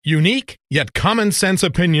Unique, yet common sense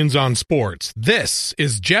opinions on sports. This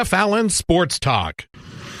is Jeff Allen Sports Talk.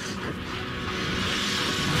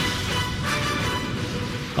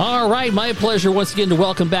 All right, my pleasure once again to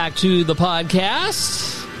welcome back to the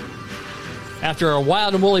podcast. After a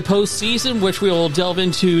wild and woolly postseason, which we will delve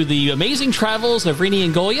into the amazing travels of Rene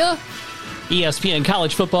Ingoglia, ESPN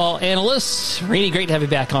college football analyst. Rene, great to have you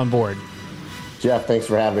back on board. Jeff, thanks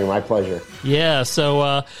for having me. My pleasure. Yeah,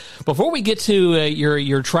 so before we get to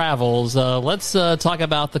your travels, let's talk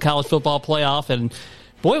about the college football playoff. And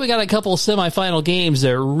boy, we got a couple of semifinal games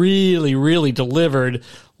that really, really delivered.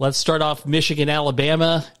 Let's start off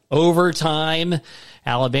Michigan-Alabama, overtime.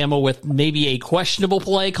 Alabama with maybe a questionable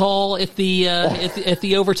play call at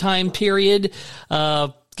the overtime period.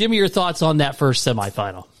 Give me your thoughts on that first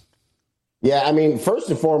semifinal. Yeah, I mean, first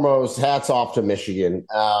and foremost, hats off to Michigan.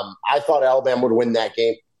 I thought Alabama would win that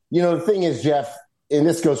game. You know, the thing is, Jeff, and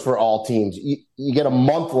this goes for all teams, you get a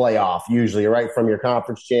month layoff usually, right, from your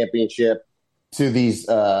conference championship to these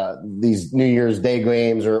New Year's Day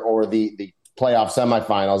games or the playoff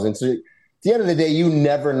semifinals. And so at the end of the day, you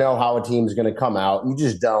never know how a team's going to come out. You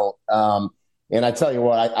just don't. And I tell you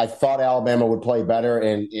what, I thought Alabama would play better,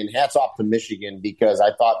 and hats off to Michigan because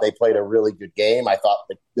I thought they played a really good game. I thought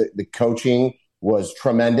the coaching was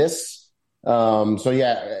tremendous. So,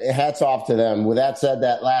 yeah, hats off to them. With that said,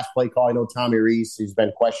 that last play call, I know Tommy Rees, he's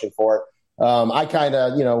been questioned for it. I kind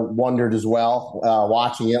of, wondered as well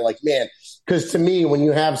watching it, like, man, because to me, when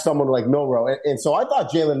you have someone like Milroe, and so I thought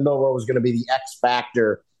Jalen Milroe was going to be the X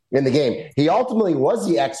factor in the game. He ultimately was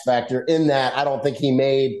the X factor in that I don't think he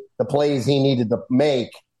made the plays he needed to make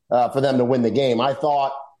for them to win the game. I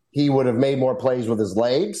thought he would have made more plays with his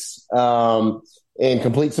legs and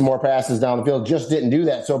complete some more passes down the field. Just didn't do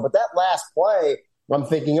that. But that last play, I'm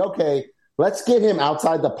thinking, okay, let's get him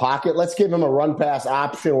outside the pocket. Let's give him a run pass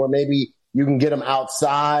option where maybe you can get him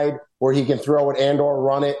outside where he can throw it and or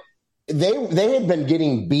run it. They had been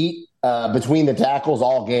getting beat between the tackles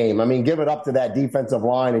all game. I mean, give it up to that defensive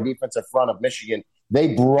line and defensive front of Michigan.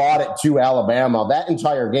 They brought it to Alabama that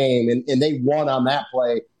entire game, and they won on that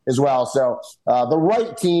play as well. So the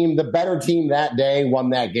right team, the better team that day won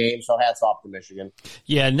that game. So hats off to Michigan.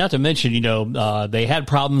 Yeah, not to mention, they had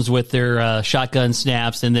problems with their shotgun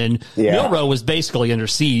snaps, and then Milroe was basically under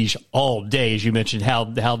siege all day, as you mentioned, how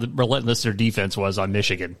relentless their defense was on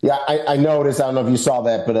Michigan. Yeah, I noticed. I don't know if you saw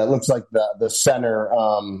that, but it looks like the center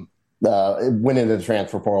went into the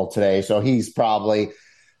transfer portal today. So he's probably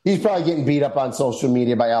getting beat up on social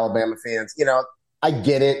media by Alabama fans. I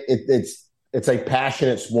get it. It's a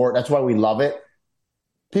passionate sport. That's why we love it.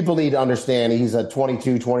 People need to understand he's a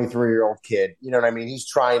 22, 23-year-old kid. You know what I mean? He's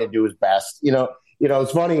trying to do his best.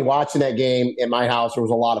 It's funny watching that game in my house. There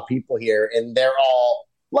was a lot of people here, and they're all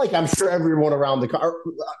like, I'm sure everyone around the car,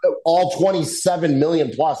 all 27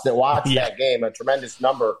 million plus that watched that game, a tremendous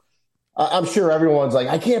number. I'm sure everyone's like,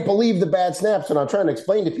 I can't believe the bad snaps. And I'm trying to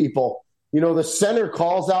explain to people, the center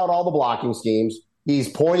calls out all the blocking schemes. He's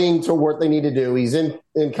pointing to what they need to do. He's in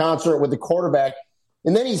concert with the quarterback.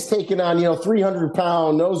 And then he's taking on,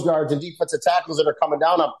 300-pound nose guards and defensive tackles that are coming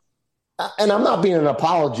down up. And I'm not being an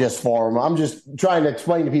apologist for him. I'm just trying to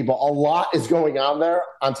explain to people a lot is going on there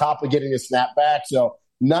on top of getting his snap back. So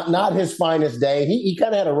not his finest day. He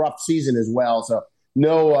kind of had a rough season as well. So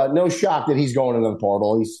no shock that he's going into the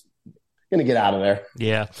portal. He's going to get out of there.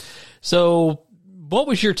 Yeah. So what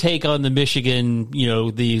was your take on the Michigan,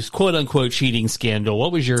 these quote unquote cheating scandal?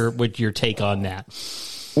 What was your take on that?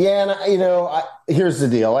 Yeah. And here's the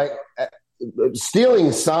deal.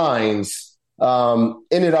 Stealing signs in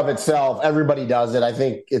and of itself, everybody does it. I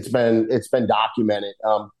think it's been documented.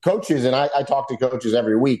 Coaches, and I talk to coaches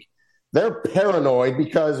every week, they're paranoid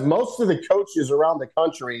because most of the coaches around the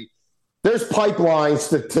country, there's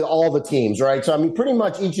pipelines to all the teams, right? So, I mean, pretty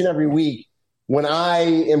much each and every week when I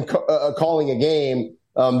am calling a game,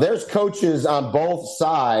 there's coaches on both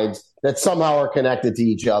sides that somehow are connected to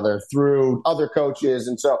each other through other coaches.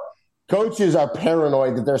 And so coaches are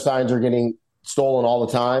paranoid that their signs are getting stolen all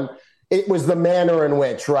the time. It was the manner in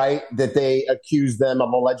which, right, that they accused them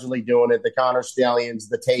of allegedly doing it, the Connor Stallions,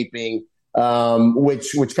 the taping,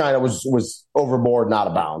 which kind of was overboard, not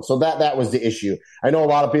abound. So that was the issue. I know a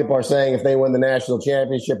lot of people are saying if they win the national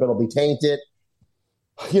championship, it'll be tainted.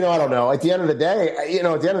 I don't know. At the end of the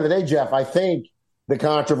day, Jeff, I think the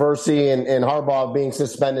controversy and Harbaugh being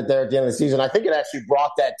suspended there at the end of the season, I think it actually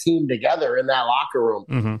brought that team together in that locker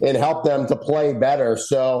room and helped them to play better.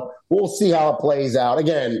 So we'll see how it plays out.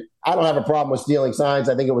 Again, I don't have a problem with stealing signs.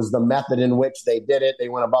 I think it was the method in which they did it. They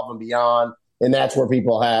went above and beyond, and that's where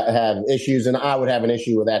people have issues, and I would have an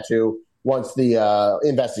issue with that too once the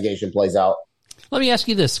investigation plays out. Let me ask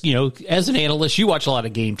you this, as an analyst, you watch a lot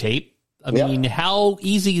of game tape. I mean, how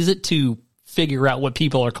easy is it to figure out what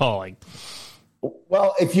people are calling?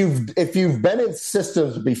 Well, if you've been in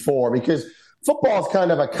systems before, because football is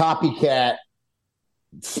kind of a copycat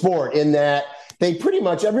sport in that they pretty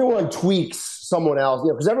much everyone tweaks someone else,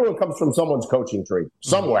 because everyone comes from someone's coaching tree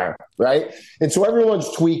somewhere, right? And so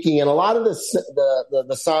everyone's tweaking, and a lot of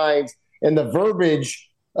the signs and the verbiage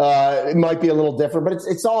it might be a little different, but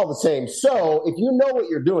it's all the same. So if you know what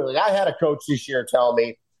you're doing, like I had a coach this year tell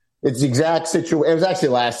me it's the exact situation. It was actually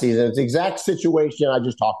last season. It's the exact situation I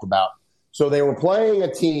just talked about. So they were playing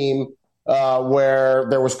a team where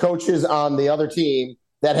there was coaches on the other team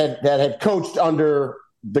that had coached under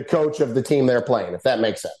the coach of the team they're playing, if that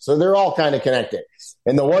makes sense. So they're all kind of connected.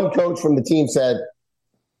 And the one coach from the team said,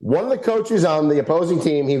 one of the coaches on the opposing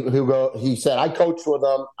team, he said, I coached with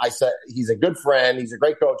him. I said, he's a good friend. He's a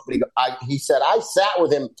great coach. But he said, I sat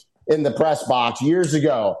with him in the press box years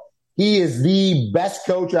ago. He is the best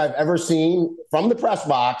coach I've ever seen from the press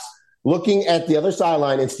box, looking at the other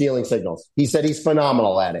sideline and stealing signals. He said he's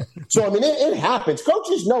phenomenal at it. So, I mean, it happens.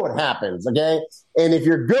 Coaches know it happens, okay? And if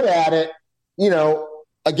you're good at it,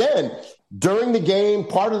 again, during the game,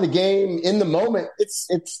 part of the game, in the moment,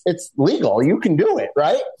 it's legal. You can do it,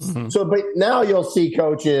 right? Mm-hmm. So, but now you'll see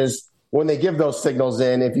coaches, when they give those signals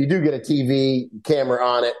in, if you do get a TV camera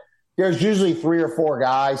on it, there's usually 3 or 4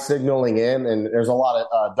 guys signaling in, and there's a lot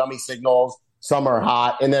of dummy signals. Some are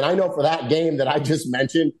hot. And then I know for that game that I just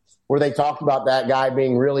mentioned, where they talked about that guy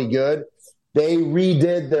being really good, they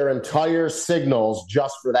redid their entire signals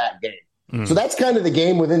just for that game. Mm. So that's kind of the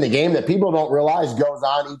game within the game that people don't realize goes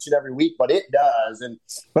on each and every week, but it does.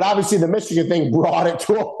 But obviously the Michigan thing brought it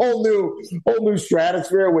to a whole new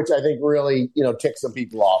stratosphere, which I think really, ticks some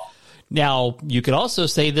people off. Now, you could also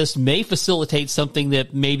say this may facilitate something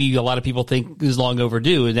that maybe a lot of people think is long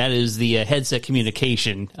overdue, and that is the headset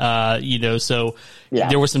communication. So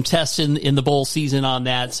there were some tests in the bowl season on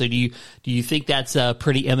that. So do you think that's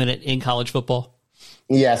pretty imminent in college football?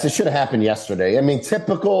 Yes, it should have happened yesterday. I mean,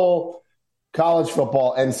 typical college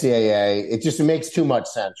football, NCAA, it just makes too much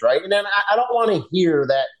sense, right? And then I don't want to hear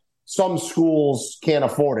that some schools can't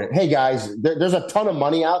afford it. Hey, guys, there's a ton of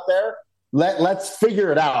money out there. Let's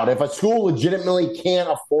figure it out. If a school legitimately can't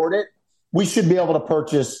afford it, we should be able to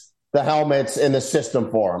purchase the helmets and the system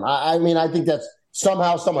for them. I mean, I think that's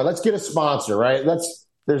somehow, let's get a sponsor, right?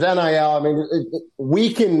 There's NIL. I mean,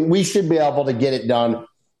 we should be able to get it done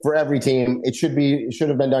for every team. It should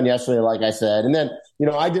have been done yesterday, like I said. And then,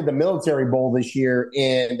 I did the Military Bowl this year,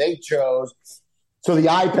 and they chose the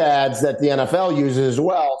iPads that the NFL uses as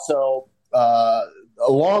well. So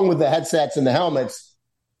along with the headsets and the helmets,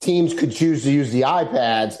 teams could choose to use the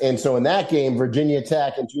iPads. And so in that game, Virginia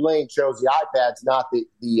Tech and Tulane chose the iPads, not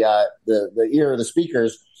the ear of the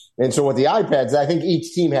speakers. And so with the iPads, I think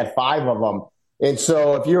each team had 5 of them. And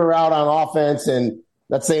so if you were out on offense and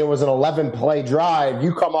let's say it was an 11-play drive,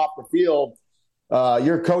 you come off the field,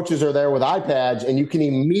 your coaches are there with iPads, and you can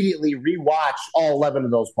immediately rewatch all 11 of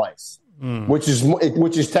those plays, which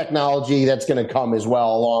is technology that's going to come as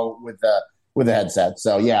well along with the headset.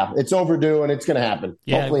 So, yeah, it's overdue, and it's going to happen,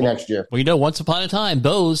 hopefully next year. Well, once upon a time,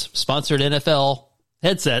 Bose sponsored NFL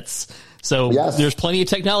headsets. So there's plenty of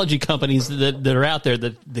technology companies that are out there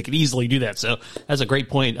that can easily do that. So that's a great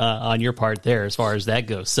point on your part there as far as that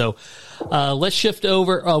goes. So let's shift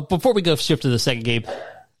over. Before we shift to the second game,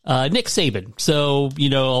 Nick Saban. So, a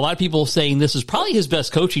lot of people saying this is probably his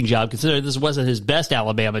best coaching job, considering this wasn't his best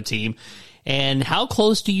Alabama team. And how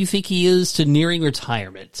close do you think he is to nearing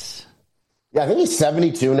retirement? Yeah, I think he's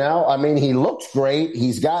 72 now. I mean, he looks great.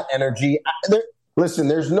 He's got energy. Listen,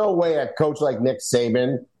 there's no way a coach like Nick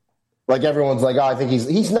Saban, like everyone's like, I think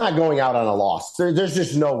he's not going out on a loss. There's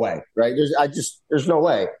just no way, right? There's no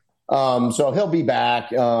way. So he'll be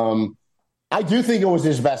back. I do think it was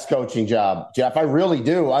his best coaching job, Jeff. I really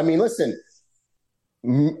do. I mean, listen,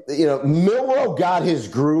 Milroe got his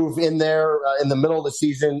groove in there in the middle of the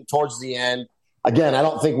season towards the end. Again, I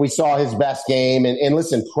don't think we saw his best game. And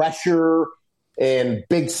listen, pressure and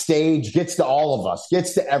big stage gets to all of us,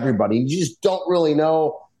 gets to everybody. You just don't really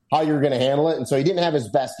know how you're going to handle it. And so he didn't have his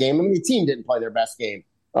best game. I mean, the team didn't play their best game.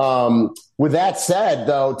 With that said,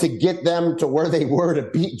 though, to get them to where they were to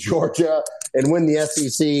beat Georgia and win the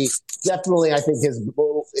SEC, definitely I think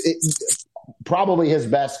probably his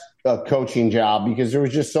best coaching job, because there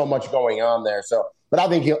was just so much going on there. So, but I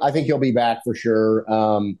think he'll be back for sure.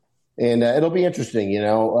 And it'll be interesting,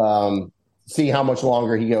 see how much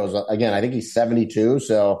longer he goes. Again, I think he's 72.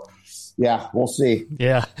 So, yeah, we'll see.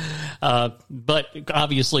 Yeah. But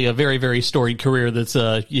obviously a very, very storied career that's,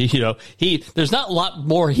 there's not a lot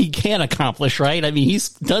more he can accomplish, right? I mean, he's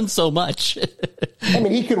done so much. I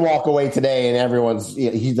mean, he could walk away today and everyone's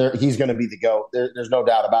he's going to be the GOAT. There's no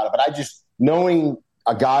doubt about it. But I just knowing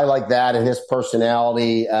a guy like that and his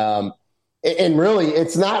personality, and really,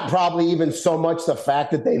 it's not probably even so much the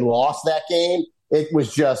fact that they lost that game. It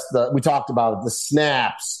was just we talked about it, the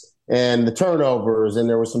snaps and the turnovers, and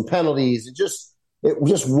there were some penalties. It just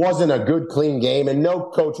wasn't a good, clean game. And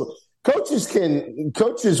no coaches can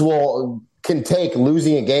take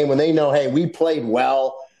losing a game when they know, hey, we played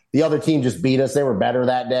well. The other team just beat us. They were better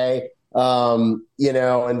that day.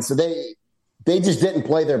 And so they just didn't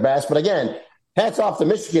play their best. But again, hats off to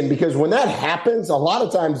Michigan, because when that happens, a lot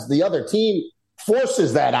of times the other team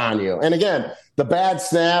forces that on you. And again, the bad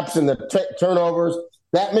snaps and the turnovers,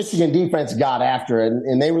 that Michigan defense got after it,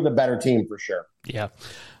 and they were the better team for sure. Yeah.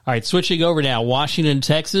 All right, switching over now, Washington,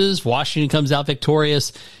 Texas. Washington comes out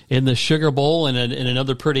victorious in the Sugar Bowl in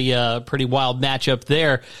another pretty wild matchup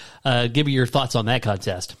there. Give me your thoughts on that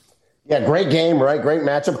contest. Yeah, great game, right? Great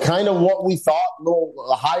matchup. Kind of what we thought,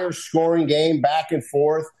 a higher scoring game, back and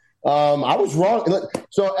forth. I was wrong.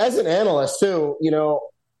 So as an analyst too,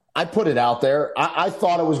 I put it out there. I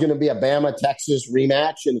thought it was going to be a Bama-Texas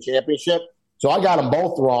rematch in the championship. So I got them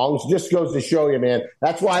both wrong. So just goes to show you, man.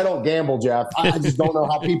 That's why I don't gamble, Jeff. I just don't know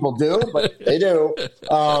how people do, but they do.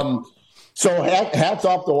 So hats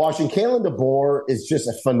off to Washington. Kalen DeBoer is just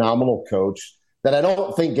a phenomenal coach that I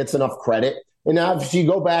don't think gets enough credit. And now if you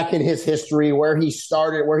go back in his history, where he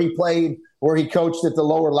started, where he played, where he coached at the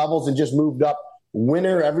lower levels and just moved up,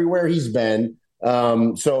 winner everywhere he's been.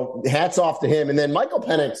 So hats off to him. And then Michael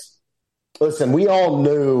Penix, listen, we all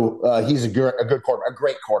knew he's a good quarterback, a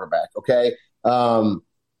great quarterback, okay?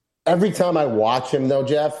 Every time I watch him, though,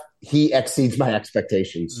 Jeff, he exceeds my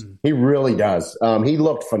expectations. He really does. He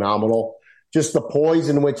looked phenomenal. Just the poise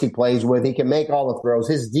in which he plays with. He can make all the throws.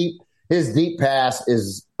 His deep pass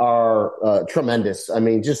are tremendous. I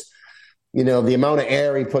mean, just the amount of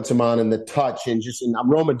air he puts him on and the touch, and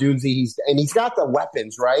Roma Dunze, he's got the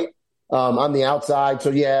weapons right on the outside.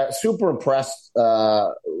 So yeah, super impressed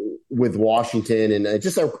with Washington, and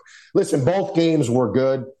listen. Both games were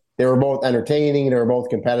good. They were both entertaining. They were both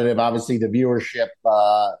competitive. Obviously, the viewership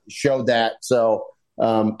showed that. So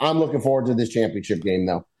I'm looking forward to this championship game,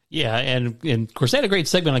 though. Yeah, and of course, they had a great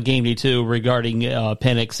segment on Game Day, too, regarding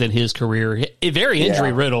Penix and his career. Very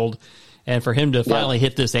injury-riddled, and for him to finally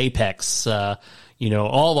hit this apex, all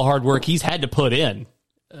the hard work he's had to put in.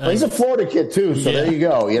 He's a Florida kid, too, so there you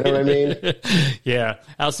go. You know what I mean? Yeah,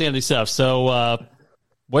 outstanding stuff. So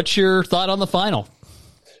what's your thought on the final?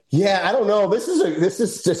 Yeah, I don't know. This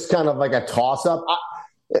is just kind of like a toss-up.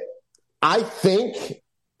 I think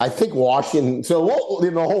Washington. So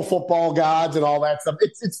the whole football gods and all that stuff.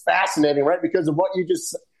 It's fascinating, right? Because of what you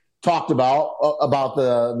just talked about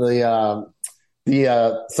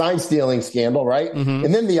the sign stealing scandal, right? Mm-hmm.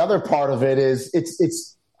 And then the other part of it is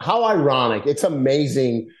it's how ironic. It's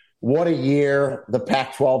amazing what a year the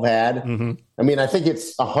Pac-12 had. Mm-hmm. I mean, I think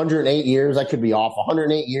it's 108 years. I could be off.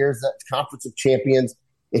 108 years that Conference of Champions.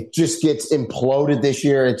 It just gets imploded this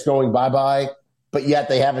year. It's going bye-bye, but yet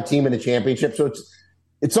they have a team in the championship. So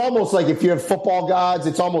it's almost like if you have football gods,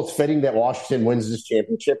 it's almost fitting that Washington wins this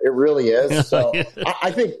championship. It really is. So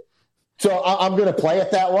I think – so I'm going to play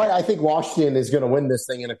it that way. I think Washington is going to win this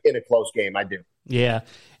thing in a close game. I do. Yeah.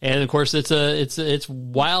 And, of course, it's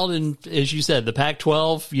wild. And as you said, the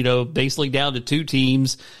Pac-12, basically down to two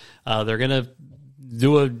teams. They're going to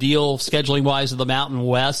do a deal scheduling wise of the Mountain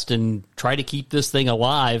West and try to keep this thing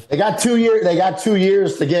alive. They got 2 years. They got 2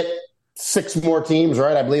 years to get 6 more teams,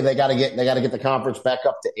 right? I believe they got to get the conference back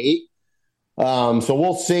up to 8. So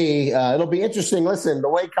we'll see. It'll be interesting. Listen, the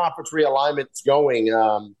way conference realignment's going,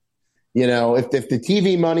 if the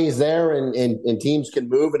TV money is there and teams can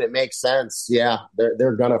move and it makes sense,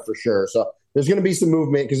 they're gonna for sure. So there's going to be some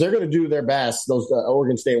movement because they're going to do their best. Those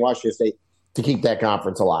Oregon State, Washington State, to keep that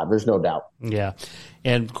conference alive. There's no doubt. Yeah.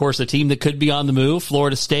 And, of course, a team that could be on the move,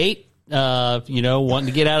 Florida State, wanting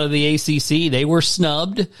to get out of the ACC. They were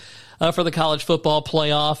snubbed for the college football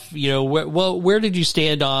playoff. Where did you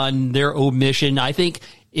stand on their omission? I think,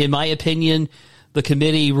 in my opinion, the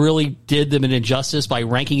committee really did them an injustice by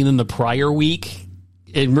ranking them the prior week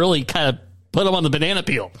and really kind of put them on the banana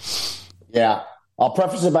peel. Yeah. I'll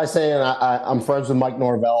preface it by saying I'm friends with Mike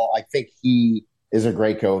Norvell. I think he is a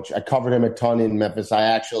great coach. I covered him a ton in Memphis. I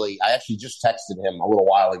actually just texted him a little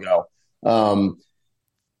while ago.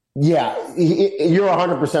 You're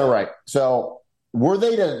 100% right. So were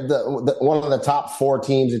they the one of the top 4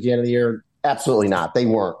 teams at the end of the year? Absolutely not. They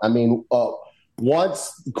weren't. I mean,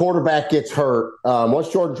 once the quarterback gets hurt, once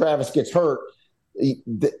Jordan Travis gets hurt,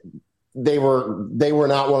 they were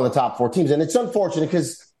not one of the top 4 teams. And it's unfortunate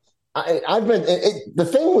because the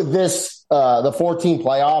thing with this the 14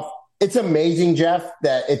 playoff. It's amazing, Jeff,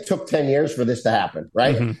 that it took 10 years for this to happen,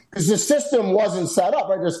 right? Because the system wasn't set up,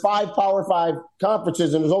 right? There's 5 Power 5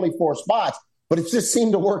 conferences and there's only 4 spots, but it just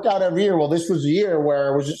seemed to work out every year. Well, this was a year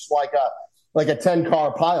where it was just like a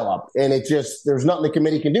 10-car pileup, and there's nothing the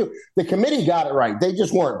committee can do. The committee got it right. They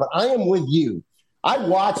just weren't. But I am with you. I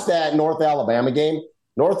watched that North Alabama game.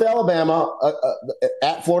 North Alabama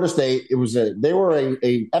at Florida State, they were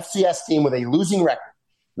a FCS team with a losing record.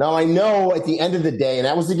 Now, I know at the end of the day, and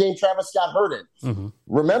that was the game Travis got hurt in.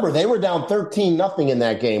 Remember, they were down 13-0 in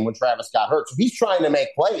that game when Travis got hurt. So he's trying to make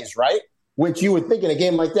plays, right? Which you would think in a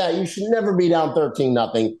game like that, you should never be down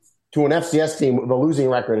 13-0 to an FCS team with a losing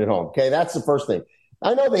record at home. Okay, that's the first thing.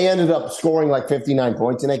 I know they ended up scoring like 59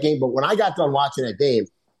 points in that game, but when I got done watching that game,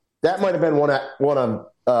 that might have been one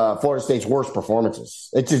of Florida State's worst performances.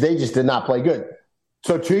 They just did not play good.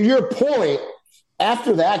 So to your point,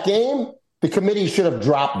 after that game, the committee should have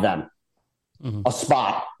dropped them a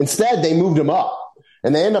spot. Instead, they moved them up.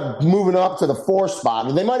 And they ended up moving up to the 4th spot.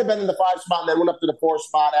 And they might have been in the 5 spot and then went up to the 4th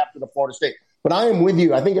spot after the Florida State. But I am with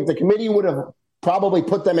you. I think if the committee would have probably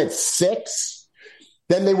put them at 6,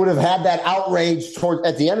 then they would have had that outrage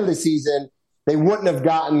at the end of the season. They wouldn't have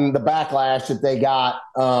gotten the backlash that they got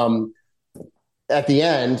at the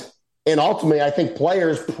end. And ultimately, I think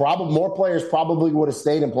more players probably would have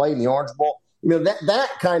stayed and played in the Orange Bowl.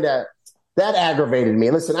 That aggravated me.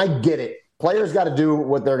 Listen, I get it. Players got to do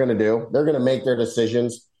what they're going to do. They're going to make their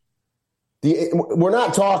decisions. We're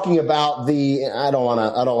not talking about I don't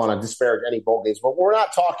want to disparage any bowl games, but we're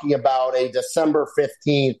not talking about a December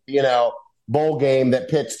 15th, bowl game that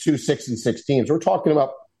pits 2 6-6 teams. We're talking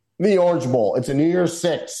about the Orange Bowl. It's a New Year's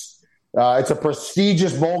 6. It's a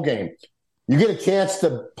prestigious bowl game. You get a chance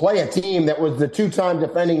to play a team that was the 2-time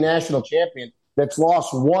defending national champion that's lost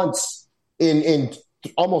once in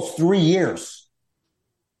almost 3 years.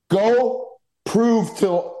 Go prove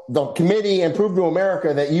to the committee and prove to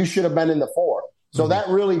America that you should have been in the 4. So that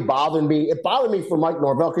really bothered me. It bothered me for Mike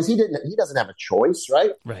Norvell because he doesn't have a choice,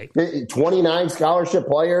 right? Right. 29 scholarship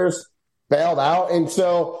players bailed out. And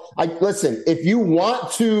so listen, if you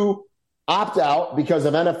want to opt out because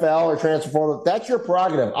of NFL or transfer portal, that's your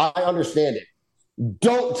prerogative. I understand it.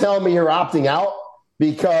 Don't tell me you're opting out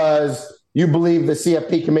because you believe the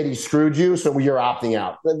CFP committee screwed you, so you're opting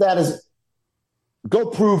out. That is, go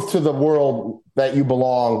prove to the world that you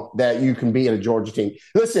belong, that you can be in a Georgia team.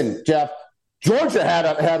 Listen, Jeff, Georgia had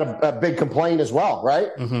a big complaint as well,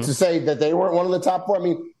 right? To say that they weren't one of the top 4. I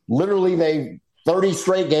mean, literally 30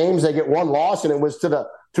 straight games, they get 1 loss, and it was to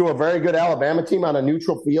a very good Alabama team on a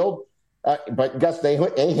neutral field. But guess they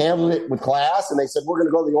handled it with class, and they said, we're going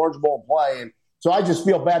to go to the Orange Bowl and play. And so I just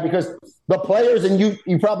feel bad because the players, and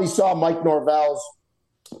you probably saw Mike Norvell's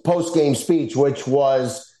post-game speech, which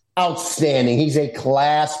was outstanding. He's a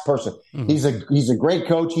class person. He's a great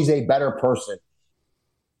coach. He's a better person.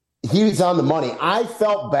 He was on the money. I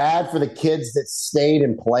felt bad for the kids that stayed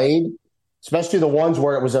and played, especially the ones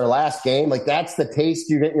where it was their last game. Like, that's the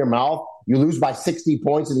taste you get in your mouth. You lose by 60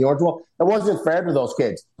 points in the Orange Bowl. It wasn't fair to those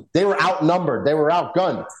kids. They were outnumbered. They were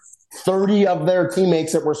outgunned. 30 of their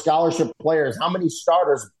teammates that were scholarship players. How many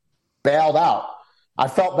starters bailed out? I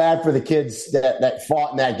felt bad for the kids that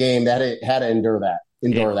fought in that game that had to endure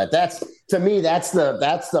that. That's, to me, that's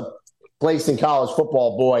the place in college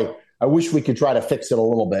football. Boy, I wish we could try to fix it a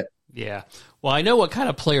little bit. Yeah. Well, I know what kind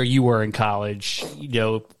of player you were in college.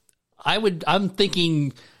 I'm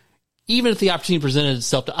thinking, even if the opportunity presented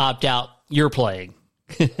itself to opt out, you're playing.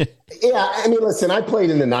 Yeah, I mean, listen, I played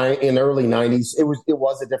in the early 90s. It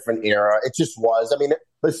was a different era. It just was. I mean,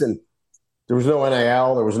 listen, there was no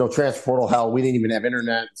NIL, there was no transfer portal. Hell, we didn't even have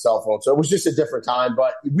internet, cell phone. So it was just a different time.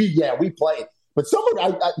 But we played. But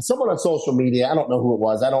someone on social media, I don't know who it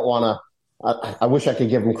was. I don't want to. I wish I could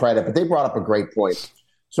give them credit, but they brought up a great point.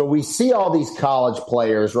 So we see all these college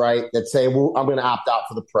players, right, that say, well, I'm going to opt out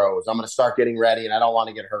for the pros. I'm going to start getting ready, and I don't want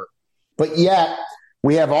to get hurt. But yet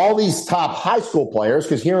we have all these top high school players,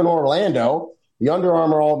 because here in Orlando, the Under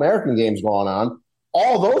Armour All-American game's going on.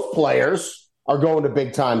 All those players are going to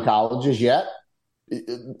big-time colleges yet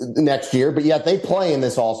next year, but yet they play in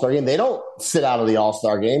this All-Star game. They don't sit out of the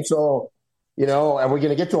All-Star game. So, are we going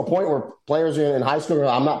to get to a point where players in high school are,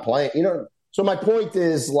 I'm not playing? So my point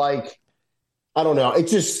is, like, I don't know.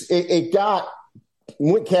 It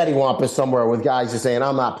went cattywampus somewhere with guys just saying,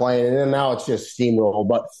 I'm not playing. And then now it's just steamroll.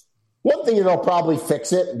 But one thing that'll probably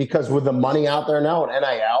fix it, because with the money out there now at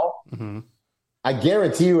NIL, I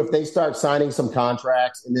guarantee you if they start signing some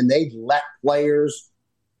contracts and then they let players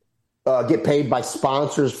get paid by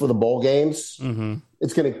sponsors for the bowl games,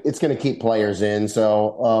 it's gonna keep players in.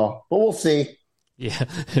 So, but we'll see. Yeah.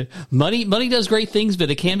 Money does great things,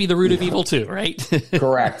 but it can be the root of evil too, right?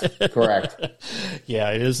 Correct.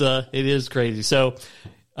 Yeah, it is crazy. So,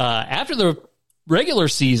 after the regular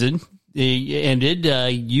season ended,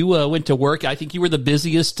 you went to work. I think you were the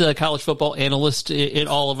busiest college football analyst in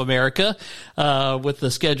all of America with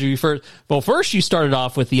the schedule. First you started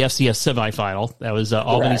off with the FCS semifinal. That was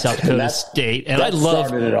Albany, South Dakota State, and I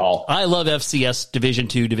love FCS Division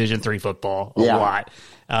II, Division III football a lot.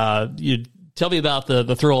 You tell me about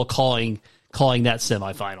the thrill of calling that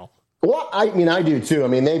semifinal. Well, I mean, I do too. I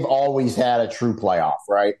mean, they've always had a true playoff,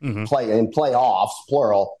 right? Mm-hmm. Playoffs,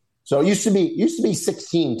 plural. So it used to be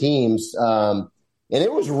 16 teams, and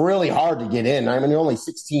it was really hard to get in. I mean, only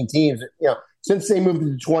 16 teams. Since they moved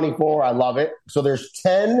to 24, I love it. So there's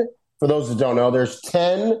 10. For those that don't know, there's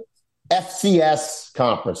 10 FCS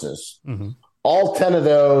conferences. Mm-hmm. All 10 of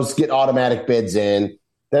those get automatic bids in.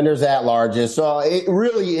 Then there's at-larges. So it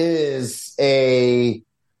really is a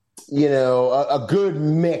good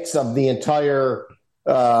mix of the entire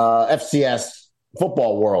FCS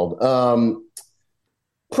football world.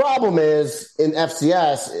 Problem is, in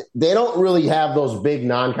FCS, they don't really have those big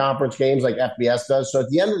non-conference games like FBS does. So at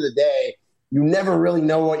the end of the day, you never really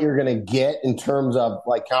know what you're going to get in terms of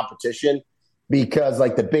like competition, because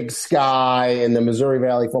like the Big Sky and the Missouri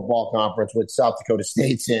Valley Football Conference, which South Dakota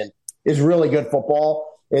State's in, is really good football.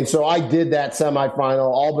 And so I did that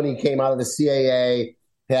semifinal. Albany came out of the CAA,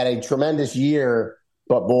 had a tremendous year,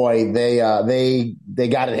 but boy, they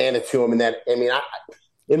got it handed to them.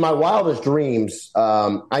 In my wildest dreams,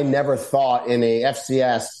 I never thought in a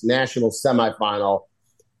FCS national semifinal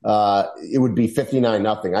it would be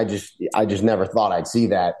 59-0. I just never thought I'd see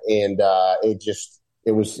that, and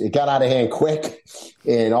it got out of hand quick,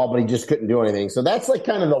 and Albany just couldn't do anything. So that's like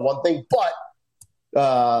kind of the one thing, but.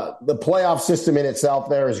 The playoff system in itself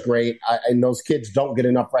there is great. And those kids don't get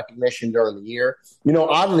enough recognition during the year.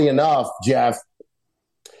 Oddly enough, Jeff,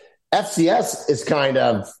 FCS is kind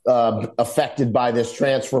of affected by this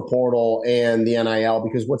transfer portal and the NIL,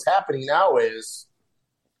 because what's happening now is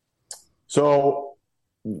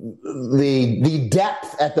the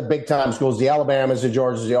depth at the big time schools, the Alabamas, the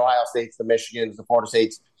Georgias, the Ohio States, the Michigans, the Florida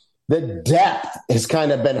States, the depth has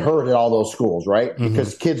kind of been hurt at all those schools, right? Mm-hmm.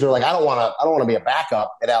 Because kids are like, I don't want to be a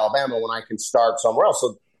backup at Alabama when I can start somewhere else.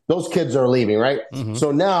 So those kids are leaving, right? Mm-hmm.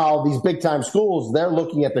 So now these big time schools, they're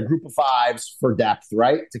looking at the group of fives for depth,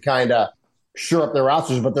 right? To kind of shore up their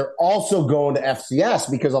rosters, but they're also going to FCS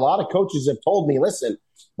because a lot of coaches have told me, listen,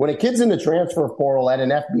 when a kid's in the transfer portal at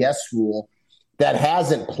an FBS school that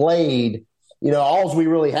hasn't played, all we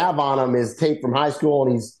really have on him is tape from high school,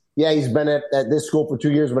 and he's been at this school for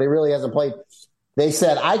 2 years, but he really hasn't played. They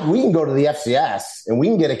said, we can go to the FCS, and we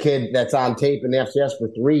can get a kid that's on tape in the FCS for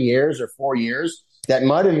 3 years or 4 years that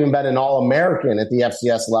might have even been an All-American at the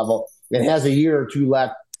FCS level and has a year or two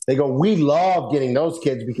left. They go, we love getting those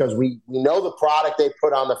kids because we know the product they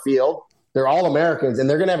put on the field. They're All-Americans, and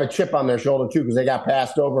they're going to have a chip on their shoulder, too, because they got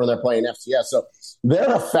passed over and they're playing FCS. So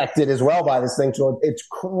they're affected as well by this thing. So it's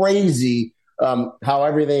crazy how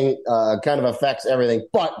everything kind of affects everything.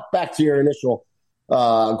 But back to your initial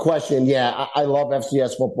question, I love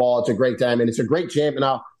FCS football. It's a great time, and it's a great champ.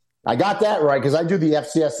 Now, I got that right because I do the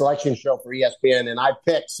FCS selection show for ESPN, and I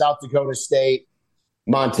picked South Dakota State,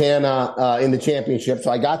 Montana in the championship.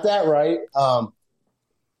 So I got that right.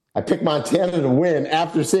 I picked Montana to win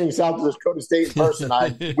after seeing South Dakota State in person.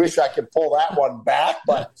 I wish I could pull that one back,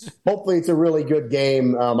 but hopefully it's a really good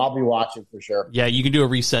game. I'll be watching for sure. Yeah, you can do a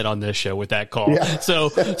reset on this show with that call. Yeah.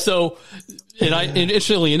 So, and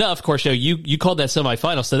interestingly enough, of course, you called that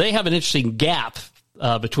semifinal, so they have an interesting gap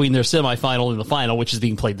between their semifinal and the final, which is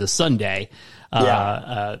being played this Sunday.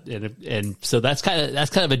 And so that's kind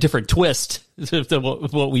of a different twist than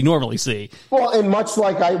what we normally see. Well, and much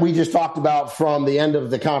like we just talked about from the end of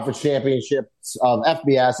the conference championships of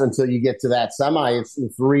FBS until you get to that semi, it's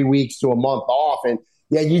 3 weeks to a month off. And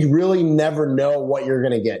you really never know what you're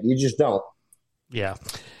going to get. You just don't. Yeah.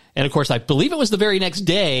 And of course, I believe it was the very next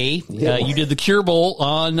day you did the Cure Bowl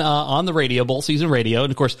on the radio, bowl season radio,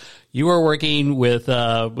 and of course you were working with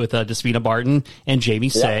Despina Barton and Jamie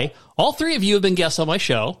Say. All three of you have been guests on my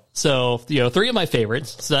show, so three of my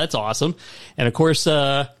favorites. So that's awesome. And of course,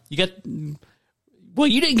 you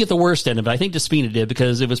didn't get the worst end of it. I think Despina did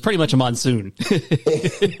because it was pretty much a monsoon.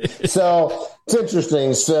 So it's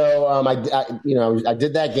interesting. So I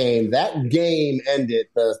did that game. That game ended,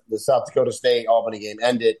 the South Dakota State Albany game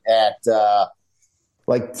ended at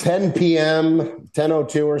like 10 p.m.,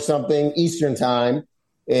 10:02 or something Eastern time.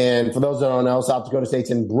 And for those that don't know, South Dakota State's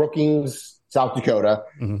in Brookings, South Dakota.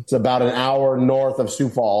 Mm-hmm. It's about an hour north of Sioux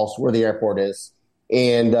Falls, where the airport is.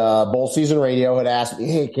 And bowl season radio had asked me,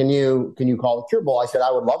 hey, can you call the Cure Bowl? I said,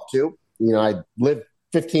 I would love to. I live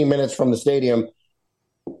 15 minutes from the stadium.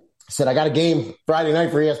 I said, I got a game Friday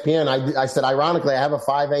night for ESPN. I said, ironically, I have a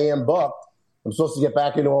 5 a.m. book. I'm supposed to get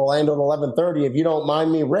back into Orlando at 11:30. If you don't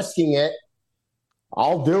mind me risking it,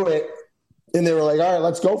 I'll do it. And they were like, all right,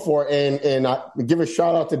 let's go for it. And I give a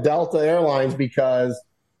shout out to Delta Airlines, because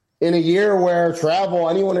in a year where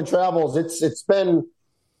anyone who travels, it's been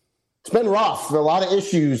rough. A lot of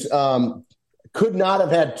issues. Could not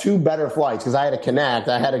have had two better flights, because I had to connect.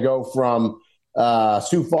 I had to go from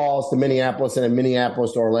Sioux Falls to Minneapolis, and then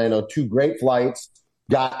Minneapolis to Orlando. Two great flights.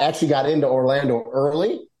 Got into Orlando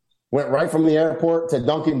early. Went right from the airport to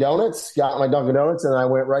Dunkin' Donuts, got my Dunkin' Donuts, and I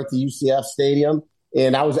went right to UCF Stadium.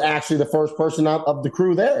 And I was actually the first person out of the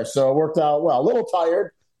crew there. So it worked out well. A little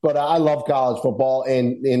tired, but I love college football.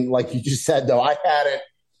 And like you just said, though, I've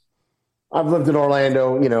lived in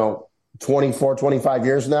Orlando, 24, 25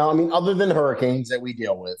 years now. I mean, other than hurricanes that we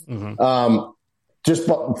deal with. Just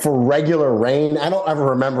for regular rain, I don't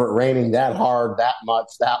ever remember it raining that hard, that much,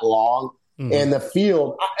 that long. And the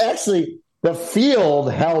field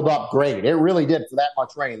held up great. It really did for that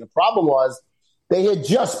much rain. The problem was they had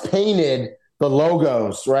just painted the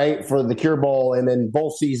logos, right, for the Cure Bowl and then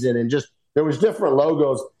bowl season, and just there was different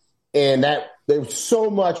logos, and that there was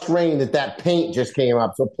so much rain that paint just came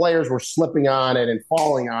up. So players were slipping on it and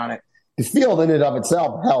falling on it. The field in and of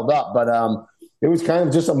itself held up, but it was kind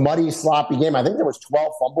of just a muddy, sloppy game. I think there was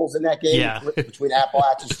 12 fumbles in that game between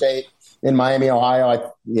Appalachian State and Miami,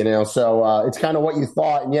 Ohio. So it's kind of what you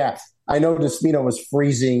thought. And yeah, I know Despina was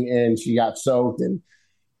freezing and she got soaked, and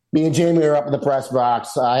me and Jamie were up in the press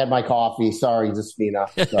box. I had my coffee. Sorry, Despina,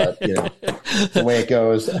 but the way it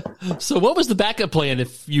goes. So what was the backup plan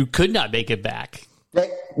if you could not make it back?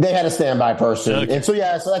 They had a standby person. Okay. And so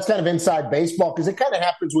that's kind of inside baseball, because it kind of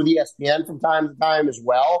happens with ESPN from time to time as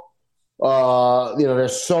well.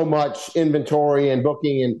 There's so much inventory and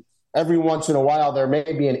booking, and every once in a while there may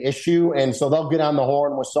be an issue. And so they'll get on the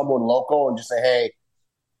horn with someone local and just say, hey,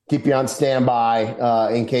 keep you on standby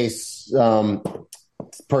in case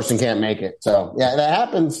person can't make it. So, yeah, that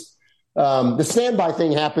happens. The standby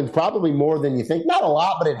thing happens probably more than you think. Not a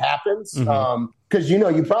lot, but it happens. Because,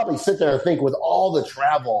 you probably sit there and think with all the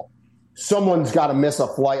travel, someone's got to miss a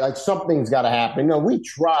flight. Like something's got to happen.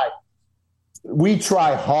 We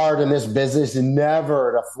try hard in this business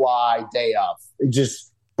never to fly day of.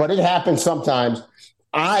 But it happens sometimes.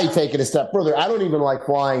 I take it a step further. I don't even like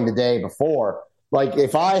flying the day before. Like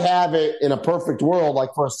if I have it in a perfect world,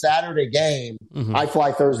 like for a Saturday game, I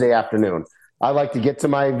fly Thursday afternoon. I like to get to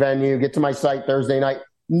my venue, get to my site Thursday night.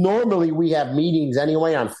 Normally we have meetings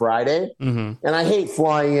anyway on Friday, and I hate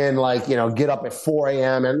flying in get up at 4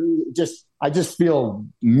 a.m. and I just feel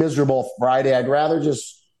miserable Friday. I'd rather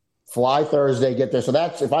just fly Thursday, get there. So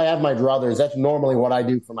that's, if I have my druthers, that's normally what I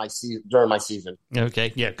do for during my season.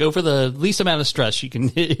 Okay. Yeah. Go for the least amount of stress you can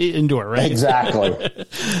endure, right? Exactly.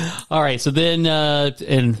 All right. So then,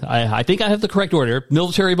 and I think I have the correct order.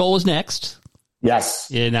 Military Bowl was next. Yes.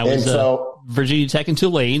 And that was Virginia Tech and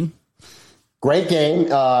Tulane. Great game.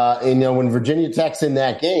 When Virginia Tech's in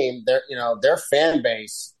that game, their fan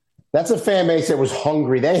base, that's a fan base that was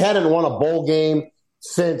hungry. They hadn't won a bowl game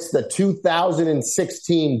since the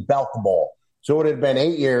 2016 Belk Bowl. So it had been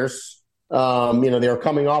 8 years. They were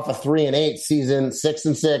coming off a 3-8 season,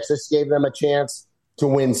 6-6. This gave them a chance to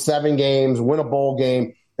win 7 games, win a bowl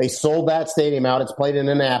game. They sold that stadium out. It's played in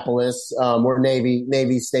Annapolis, where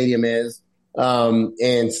Navy Stadium is.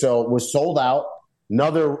 And so it was sold out.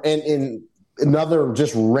 Another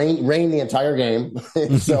just rain the entire game.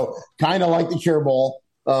 So kind of like the Cure Bowl.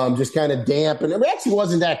 Just kind of damp. And it actually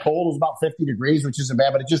wasn't that cold. It was about 50 degrees, which isn't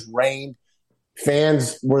bad, but it just rained.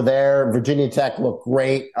 Fans were there. Virginia Tech looked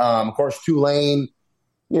great. Of course, Tulane,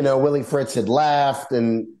 Willie Fritz had left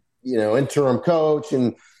and, interim coach.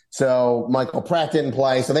 And so Michael Pratt didn't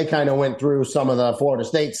play. So they kind of went through some of the Florida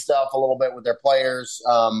State stuff a little bit with their players,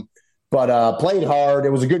 but played hard.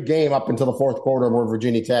 It was a good game up until the fourth quarter where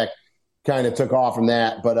Virginia Tech kind of took off from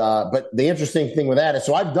that. But the interesting thing with that is,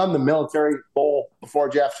 so I've done the Military Bowl before,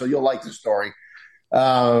 Jeff, so you'll like the story.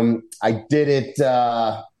 I did it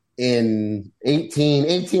in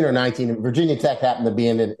 18 or 19. Virginia Tech happened to be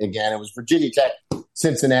in it again. It was Virginia Tech,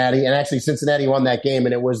 Cincinnati, and actually Cincinnati won that game,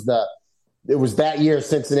 and it was that year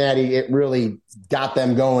Cincinnati, it really got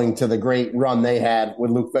them going to the great run they had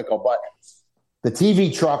with Luke Fickell. But the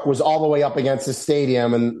TV truck was all the way up against the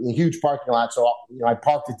stadium and a huge parking lot. So I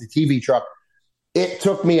parked at the TV truck. It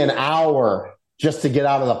took me an hour just to get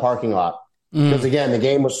out of the parking lot because, again, the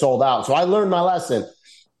game was sold out. So I learned my lesson.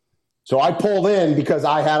 So I pulled in because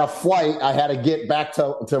I had a flight. I had to get back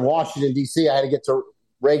to Washington, D.C. I had to get to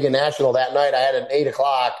Reagan National that night. I had an 8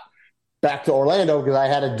 o'clock back to Orlando because I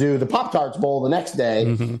had to do the Pop-Tarts Bowl the next day.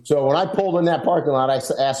 Mm-hmm. So when I pulled in that parking lot, I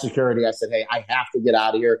asked security, I said, hey, I have to get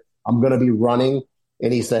out of here. I'm going to be running.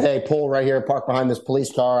 And he said, hey, pull right here, park behind this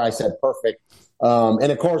police car. I said, perfect.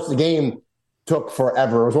 And, of course, the game took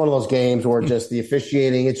forever. It was one of those games where just the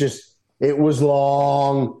officiating, it was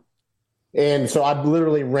long. And so I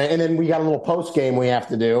literally ran. And then we got a little post game we have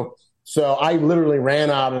to do. So I literally ran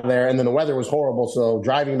out of there. And then the weather was horrible. So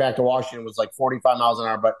driving back to Washington was like 45 miles an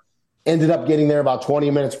hour. But ended up getting there about 20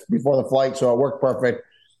 minutes before the flight, so it worked perfect.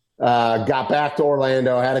 Got back to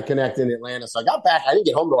Orlando, had to connect in Atlanta. So I got back. I didn't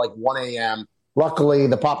get home till like 1 a.m. Luckily,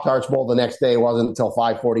 the Pop-Tarts Bowl the next day wasn't until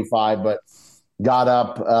 5:45, but got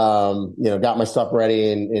up, got my stuff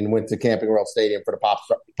ready and went to Camping World Stadium for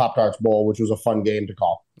the Pop-Tarts Bowl, which was a fun game to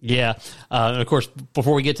call. Yeah. And of course,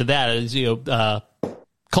 before we get to that, is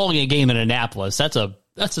calling a game in Annapolis. That's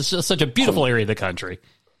such a beautiful area of the country.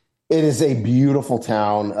 It is a beautiful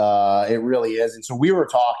town. It really is. And so we were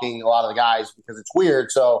talking, a lot of the guys, because it's weird.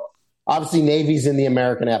 So obviously Navy's in the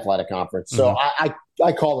American Athletic Conference. So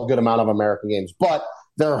I call a good amount of American games. But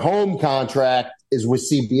their home contract is with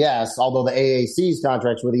CBS, although the AAC's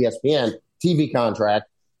contract's with ESPN, TV contract.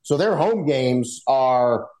 So their home games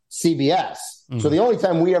are CBS. Mm-hmm. So the only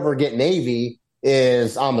time we ever get Navy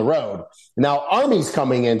is on the road. Now, Army's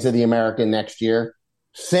coming into the American next year.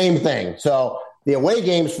 Same thing. So the away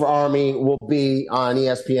games for Army will be on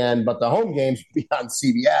ESPN, but the home games will be on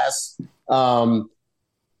CBS.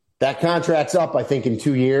 That contract's up, I think, in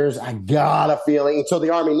 2 years. I got a feeling. So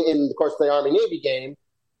the Army, and of course, the Army-Navy game,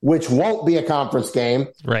 which won't be a conference game,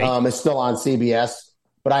 right, is still on CBS.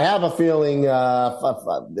 But I have a feeling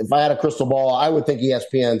if I had a crystal ball, I would think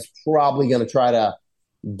ESPN's probably going to try to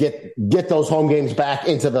get those home games back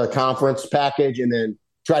into the conference package and then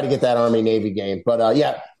try to get that Army-Navy game. But,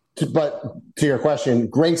 but to your question,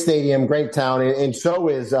 great stadium, great town, and so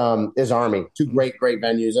is Army. Two great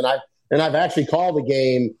venues. And I've actually called a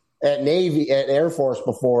game at Navy, at Air Force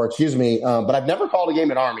before, but I've never called a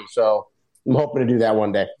game at Army. So I'm hoping to do that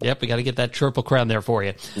one day. Yep, we got to get that Triple Crown there for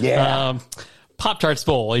you. Yeah. Pop-Tarts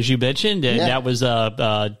Bowl, as you mentioned, and that was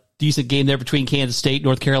a decent game there between Kansas State,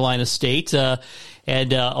 North Carolina State.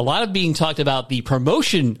 And a lot of being talked about the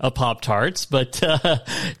promotion of Pop-Tarts, but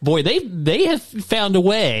boy, they have found a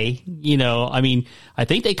way. I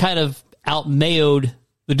think they kind of out-mayoed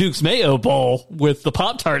the Duke's Mayo Bowl with the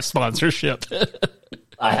Pop-Tart sponsorship.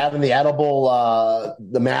 I have in the edible,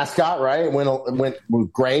 the mascot, right? Went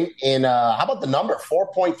great. And how about the number?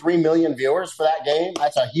 4.3 million viewers for that game.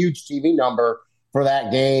 That's a huge TV number for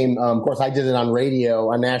that game. Of course, I did it on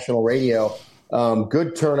radio, on national radio.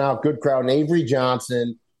 Good turnout, good crowd. And Avery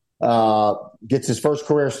Johnson gets his first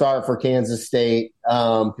career start for Kansas State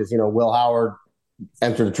because, Will Howard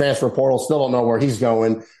entered the transfer portal. Still don't know where he's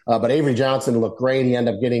going. But Avery Johnson looked great. He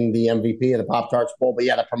ended up getting the MVP of the Pop-Tarts Bowl. But,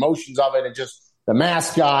 the promotions of it and just the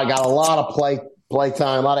mascot got a lot of play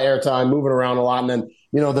time, a lot of airtime, moving around a lot. And then,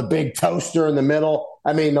 the big toaster in the middle.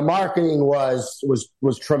 I mean, the marketing was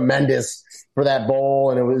tremendous for that bowl,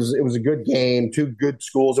 and it was a good game, two good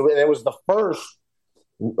schools. It was the first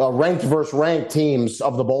ranked versus ranked teams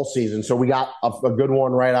of the bowl season, so we got a good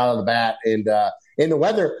one right out of the bat. And in the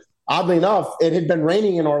weather, oddly enough, it had been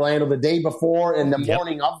raining in Orlando the day before, and the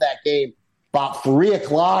morning of that game, about 3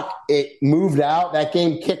 o'clock, it moved out. That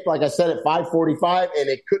game kicked, like I said, at 5:45, and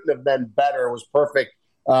it couldn't have been better. It was perfect.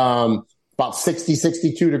 About 60,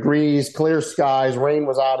 62 degrees, clear skies, rain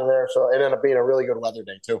was out of there. So it ended up being a really good weather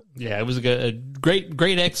day, too. Yeah, it was a great,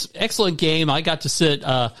 excellent game. I got to sit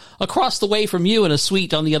across the way from you in a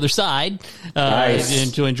suite on the other side nice.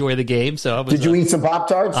 and to enjoy the game. So did you eat some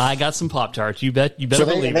Pop-Tarts? I got some Pop-Tarts. You better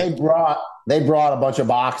believe it. They brought a bunch of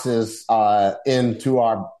boxes into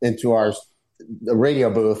our radio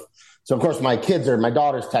booth. So, of course, my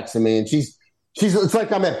daughter's texting me, and it's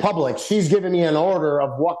like I'm at Publix. She's giving me an order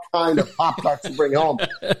of what kind of Pop-Tarts to bring home.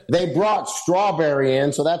 They brought strawberry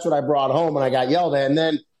in, so that's what I brought home, and I got yelled at. And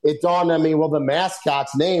then it dawned on me, well, the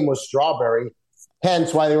mascot's name was Strawberry,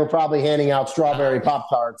 hence why they were probably handing out strawberry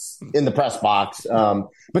Pop-Tarts in the press box.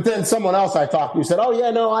 But then someone else I talked to said, oh,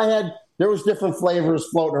 yeah, no, there was different flavors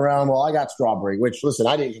floating around. Well, I got strawberry, which, listen,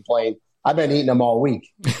 I didn't complain. I've been eating them all week.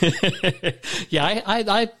 Yeah,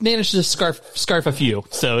 I managed to scarf a few,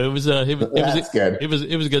 so it was good.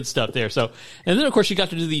 It was good stuff there. So, and then of course you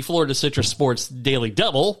got to do the Florida Citrus Sports Daily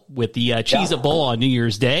Double with the Cheez-It Bowl on New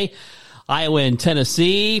Year's Day. Iowa and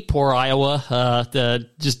Tennessee. Poor Iowa,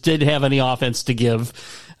 just didn't have any offense to give,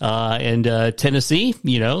 and Tennessee,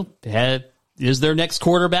 is their next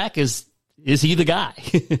quarterback? Is he the guy?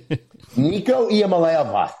 Nico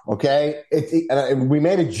Iamaleava, okay? We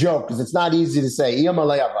made a joke because it's not easy to say.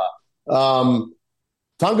 Iamaleava.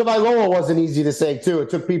 Tagovailoa wasn't easy to say, too. It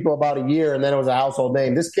took people about a year, and then it was a household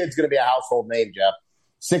name. This kid's going to be a household name, Jeff.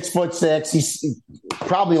 6'6". He's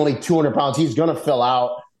probably only 200 pounds. He's going to fill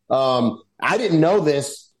out. I didn't know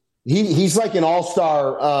this. He's like an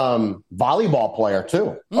all-star volleyball player,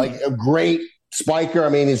 too. Like a great spiker. I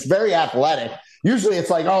mean, he's very athletic. Usually it's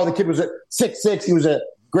like, oh, the kid was at 6'6". He was a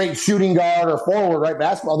great shooting guard or forward, right?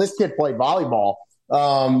 Basketball. This kid played volleyball.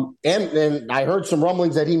 And I heard some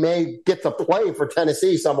rumblings that he may get to play for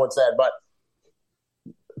Tennessee, someone said. But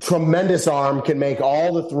tremendous arm, can make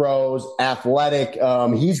all the throws, athletic.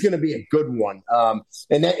 He's going to be a good one.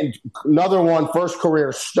 And then another one, first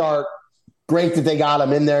career start. Great that they got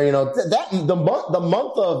him in there. You know, the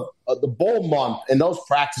month of the bowl month and those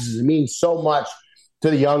practices mean so much to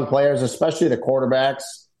the young players, especially the quarterbacks,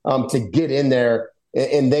 to get in there.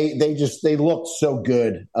 And they look so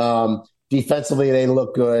good. Defensively, they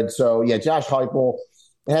look good. So, yeah, Josh Heupel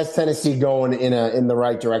has Tennessee going in the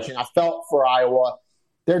right direction. I felt for Iowa,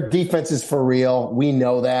 their defense is for real. We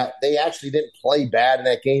know that. They actually didn't play bad in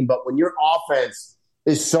that game. But when your offense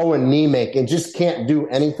is so anemic and just can't do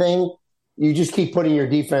anything, you just keep putting your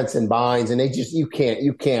defense in binds, and you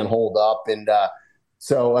can't hold up. And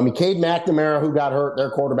so, I mean, Cade McNamara, who got hurt, their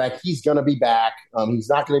quarterback, he's going to be back. He's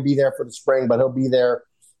not going to be there for the spring, but he'll be there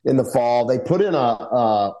in the fall. They put in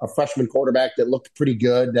a freshman quarterback that looked pretty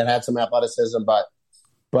good, that had some athleticism. But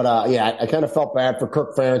yeah, I kind of felt bad for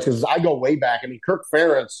Kirk Ferentz because I go way back. I mean, Kirk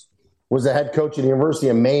Ferentz was the head coach at the University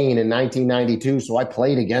of Maine in 1992, so I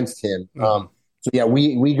played against him. So, yeah,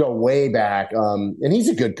 we go way back. And he's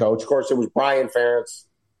a good coach. Of course, it was Brian Ferentz.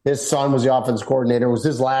 His son was the offensive coordinator. It was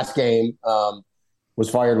his last game, was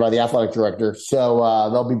fired by the athletic director. So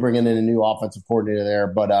they'll be bringing in a new offensive coordinator there.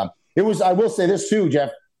 But I will say this too, Jeff.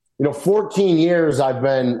 14 years I've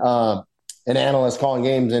been an analyst calling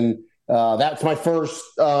games, and that's my first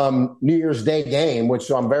New Year's Day game, which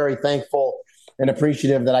I'm very thankful and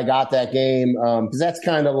appreciative that I got that game because that's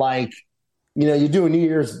kind of like, you do a New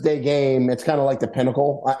Year's Day game. It's kind of like the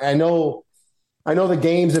pinnacle. I know the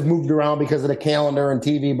games have moved around because of the calendar and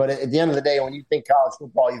TV, but at the end of the day, when you think college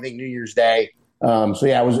football, you think New Year's Day. So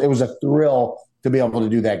yeah, it was a thrill to be able to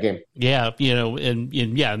do that game. Yeah,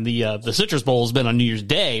 and the Citrus Bowl has been on New Year's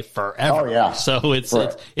Day forever. Oh yeah, so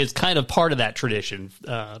it's kind of part of that tradition,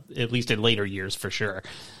 at least in later years for sure.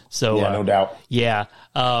 So yeah, no doubt. Yeah,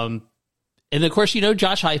 and of course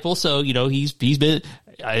Josh Heupel. So he's been.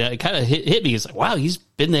 I kind of hit me. It's like, wow, he's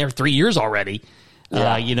been there 3 years already.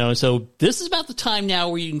 Yeah. So this is about the time now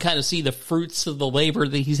where you can kind of see the fruits of the labor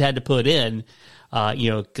that he's had to put in.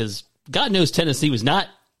 Because God knows Tennessee was not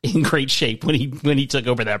in great shape when he took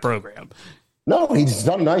over that program. No, he's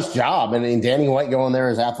done a nice job. And Danny White going there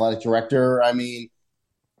as athletic director. I mean,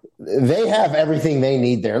 they have everything they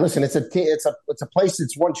need there. Listen, it's a place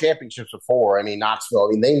that's won championships before. I mean, Knoxville.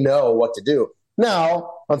 I mean, they know what to do.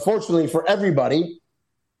 Now, unfortunately for everybody,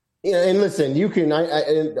 and listen, you can.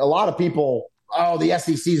 A lot of people. Oh, the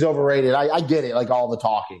SEC's overrated. I get it. Like all the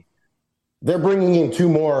talking, they're bringing in two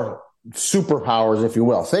more superpowers, if you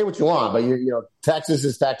will. Say what you want, but Texas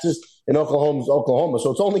is Texas and Oklahoma's Oklahoma.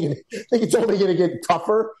 So it's only going to get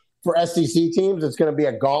tougher for SEC teams. It's going to be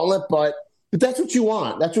a gauntlet, but that's what you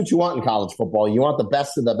want. That's what you want in college football. You want the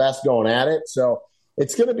best of the best going at it. So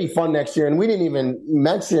it's going to be fun next year. And we didn't even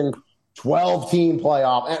mention 12-team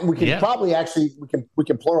playoff. And we can probably we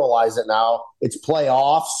can pluralize it now. It's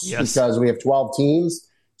playoffs because we have 12 teams.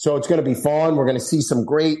 So it's going to be fun. We're going to see some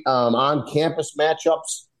great on-campus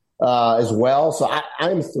matchups as well. So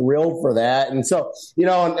I'm thrilled for that. And so,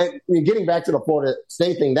 and getting back to the Florida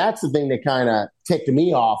State thing, that's the thing that kind of ticked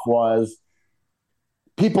me off was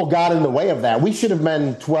people got in the way of that. We should have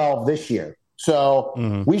been 12 this year. So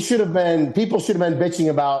people should have been bitching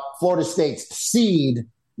about Florida State's seed,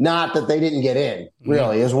 not that they didn't get in,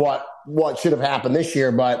 really, is what should have happened this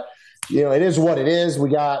year. But, it is what it is. We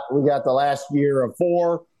got the last year of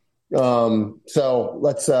 4. So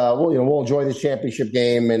let's we'll enjoy this championship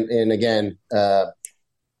game. And again,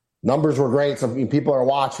 numbers were great. So people are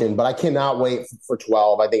watching, but I cannot wait for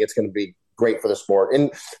 12. I think it's going to be great for the sport.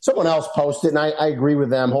 And someone else posted, and I agree with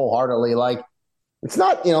them wholeheartedly. Like, it's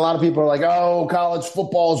not, a lot of people are like, oh, college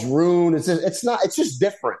football's ruined. It's not, it's just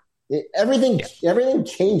different. Everything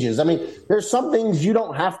changes. I mean, there's some things you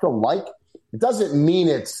don't have to like. It doesn't mean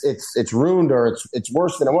it's ruined or it's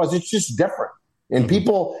worse than it was. It's just different. And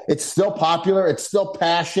people, it's still popular. It's still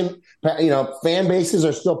passion. Fan bases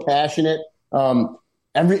are still passionate.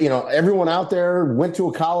 Everyone out there went to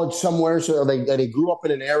a college somewhere, so they grew up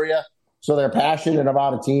in an area, so they're passionate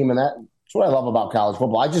about a team, and that's what I love about college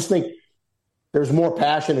football. I just think there's more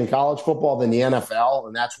passion in college football than the NFL,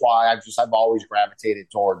 and that's why I've always gravitated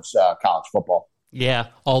towards college football. Yeah,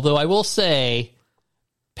 although I will say,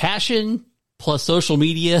 passion plus social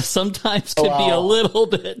media sometimes could be a little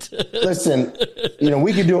bit. Listen,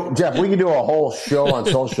 we could do a whole show on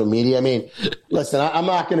social media. I mean, listen, I'm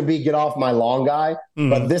not going to get off my lawn guy,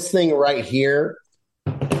 but this thing right here,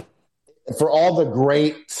 for all the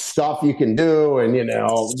great stuff you can do, and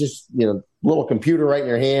little computer right in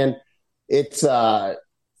your hand, it's hurt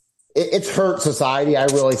society. I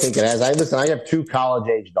really think it has. I have 2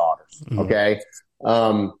 college-age daughters. Okay.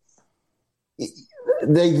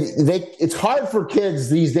 It's hard for kids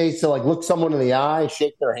these days to look someone in the eye,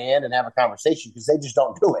 shake their hand, and have a conversation because they just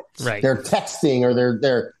don't do it. Right. They're texting or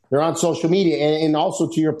they're on social media, and also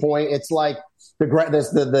to your point, it's like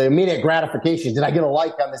the immediate gratification. Did I get a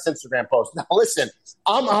like on this Instagram post? Now listen,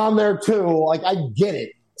 I'm on there too. I get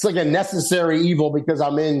it. It's like a necessary evil because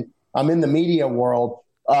I'm in the media world.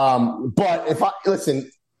 But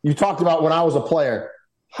you talked about when I was a player,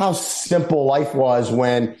 how simple life was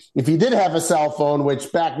when, if you did have a cell phone,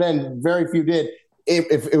 which back then very few did,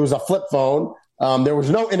 if it was a flip phone, there was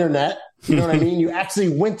no internet. You know what I mean? You actually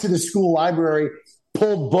went to the school library,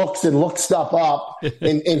 pulled books and looked stuff up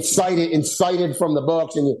and cited from the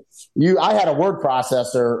books. And I had a word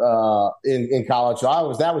processor in college,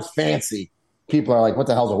 so that was fancy. People are like, what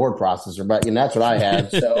the hell's a word processor? But that's what I had.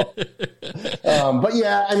 So, but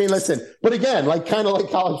yeah, I mean, listen, but again, kind of like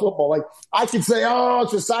college football, I could say, oh,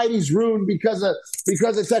 society's ruined because of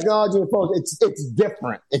technology and phones. It's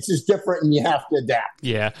different. It's just different, and you have to adapt.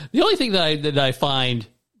 Yeah. The only thing that I find,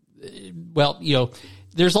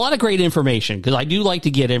 there's a lot of great information because I do like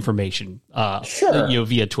to get information, sure.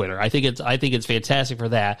 Via Twitter. I think it's fantastic for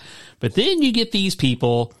that. But then you get these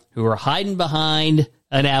people who are hiding behind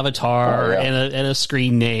an avatar and a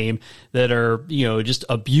screen name that are, just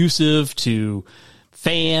abusive to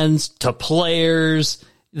fans, to players,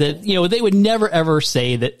 that, they would never ever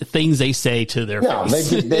say that things they say to their face.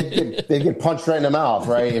 They'd get punched right in the mouth,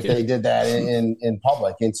 right? If they did that in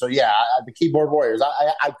public. And so, the keyboard warriors,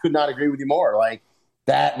 I could not agree with you more.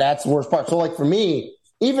 That's the worst part. So for me,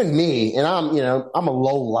 even me, and I'm a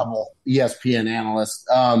low level ESPN analyst,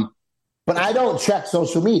 but I don't check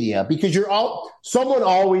social media because someone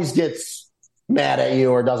always gets mad at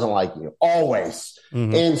you or doesn't like you, always.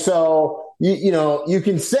 Mm-hmm. And so, you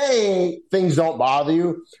can say things don't bother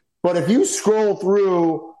you, but if you scroll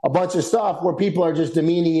through a bunch of stuff where people are just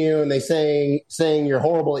demeaning you and they saying you're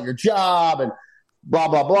horrible at your job and blah,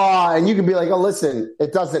 blah, blah, and you can be like, oh, listen,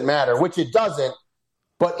 it doesn't matter, which it doesn't,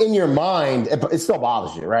 but in your mind, it still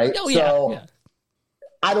bothers you, right? Oh, yeah.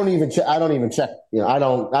 I don't even check. I don't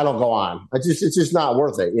go on. It's just not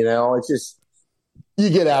worth it. It's just,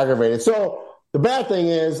 you get aggravated. So the bad thing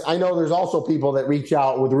is, I know there's also people that reach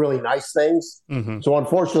out with really nice things. Mm-hmm. So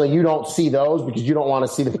unfortunately, you don't see those because you don't want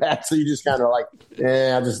to see the bad. So you just kind of I'll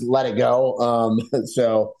just let it go. It's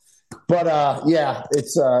definitely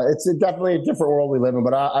a different world we live in.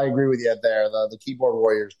 But I agree with you there. The keyboard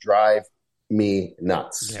warriors drive me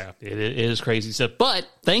nuts. Yeah, it is crazy stuff. But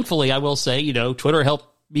thankfully, I will say, Twitter helped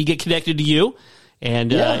me get connected to you,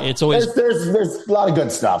 and it's always there's a lot of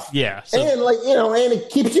good stuff. Yeah, and and it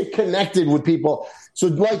keeps you connected with people. So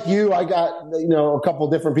like you, I got a couple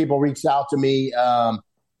of different people reached out to me. I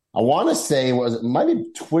want to say it might be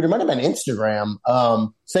Twitter, might have been Instagram.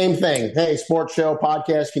 Same thing. Hey, sports show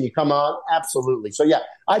podcast, can you come on? Absolutely. So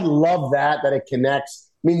I love that it connects.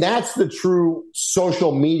 I mean, that's the true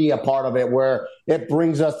social media part of it, where it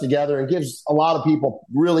brings us together and gives a lot of people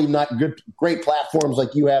really great platforms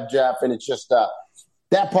like you have, Jeff. And it's just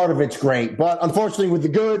that part of it's great. But unfortunately, with the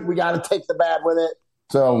good, we got to take the bad with it.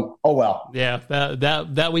 So, oh well. Yeah,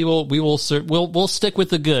 that we'll stick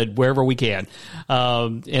with the good wherever we can.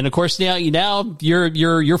 And of course, now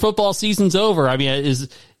your football season's over. I mean,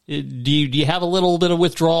 do you have a little bit of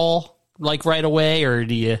withdrawal right away, or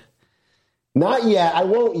do you? Not yet. I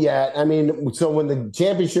won't yet. I mean, so when the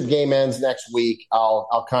championship game ends next week,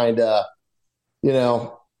 I'll kind of,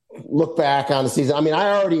 look back on the season. I mean, I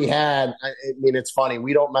already had. It's funny.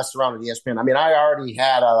 We don't mess around with ESPN. I mean, I already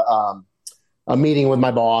had a meeting with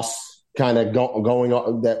my boss, kind of going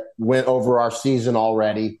that went over our season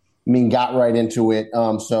already. I mean, got right into it.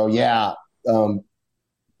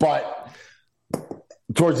 But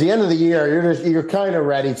towards the end of the year, you're kind of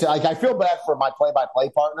ready to. I feel bad for my play-by-play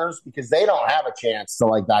partners because they don't have a chance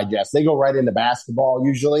to digest. They go right into basketball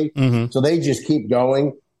usually, so they just keep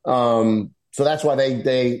going. So that's why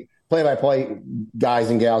they play-by-play guys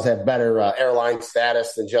and gals have better airline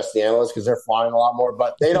status than just the analysts because they're flying a lot more.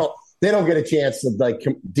 But they don't they don't get a chance to like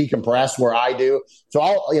decompress where I do. So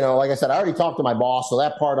I'll, like I said, I already talked to my boss, so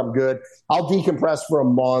that part I'm good. I'll decompress for a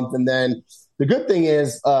month, and then the good thing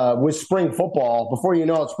is with spring football, before you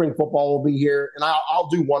know it, spring football will be here, and I'll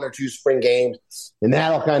do 1 or 2 spring games, and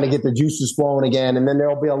that'll kind of get the juices flowing again, and then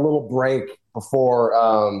there'll be a little break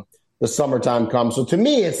before the summertime comes. So to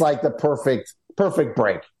me, it's like the perfect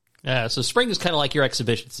break. Yeah, so spring is kind of like your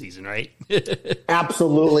exhibition season, right?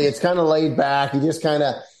 Absolutely. It's kind of laid back. You just kind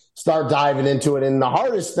of start diving into it. And the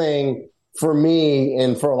hardest thing for me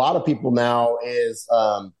and for a lot of people now is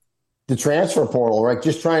the transfer portal, right?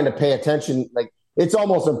 Just trying to pay attention. Like, it's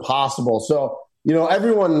almost impossible. So,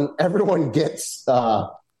 everyone gets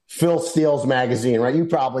Phil Steele's magazine, right?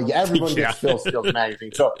 Everyone gets Phil Steele's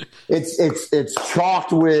magazine. So it's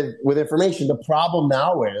chalked with information. The problem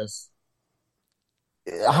now is,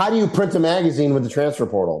 how do you print a magazine with the transfer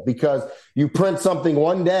portal? Because you print something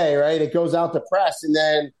one day, right? It goes out to press, and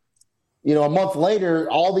then, a month later,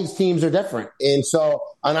 all these teams are different. And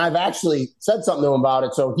I've actually said something to him about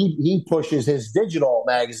it. So he pushes his digital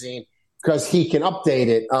magazine because he can update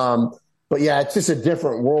it. But yeah, it's just a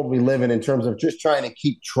different world we live in terms of just trying to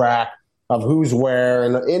keep track of who's where.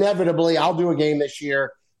 And inevitably, I'll do a game this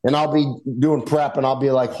year, and I'll be doing prep, and I'll be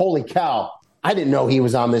like, holy cow, I didn't know he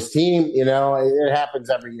was on this team. It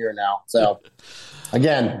happens every year now. So,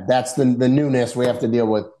 again, that's the newness we have to deal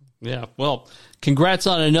with. Yeah, well, congrats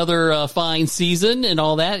on another fine season and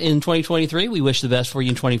all that in 2023. We wish the best for you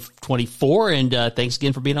in 2024, and thanks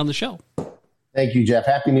again for being on the show. Thank you, Jeff.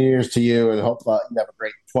 Happy New Year's to you, and hope you have a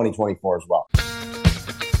great 2024 as well.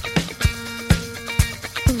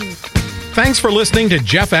 Thanks for listening to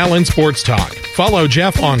Jeff Allen Sports Talk. Follow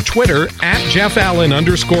Jeff on Twitter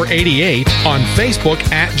 @JeffAllen_88, on Facebook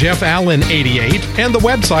 @JeffAllen88, and the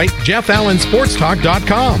website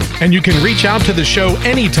JeffAllenSportsTalk.com. And you can reach out to the show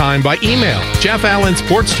anytime by email,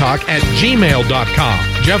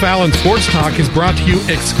 JeffAllenSportsTalk@gmail.com. Jeff Allen Sports Talk is brought to you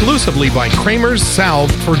exclusively by Kramer's Salve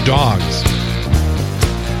for Dogs.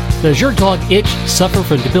 Does your dog itch, suffer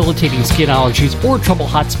from debilitating skin allergies, or trouble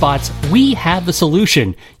hot spots? We have the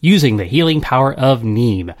solution using the healing power of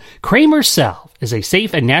neem. Kramer's Salve is a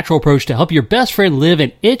safe and natural approach to help your best friend live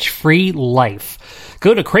an itch-free life.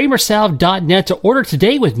 Go to kramersalve.net to order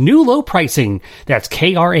today with new low pricing. That's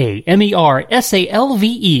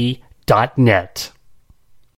KRAMERSALVE.net.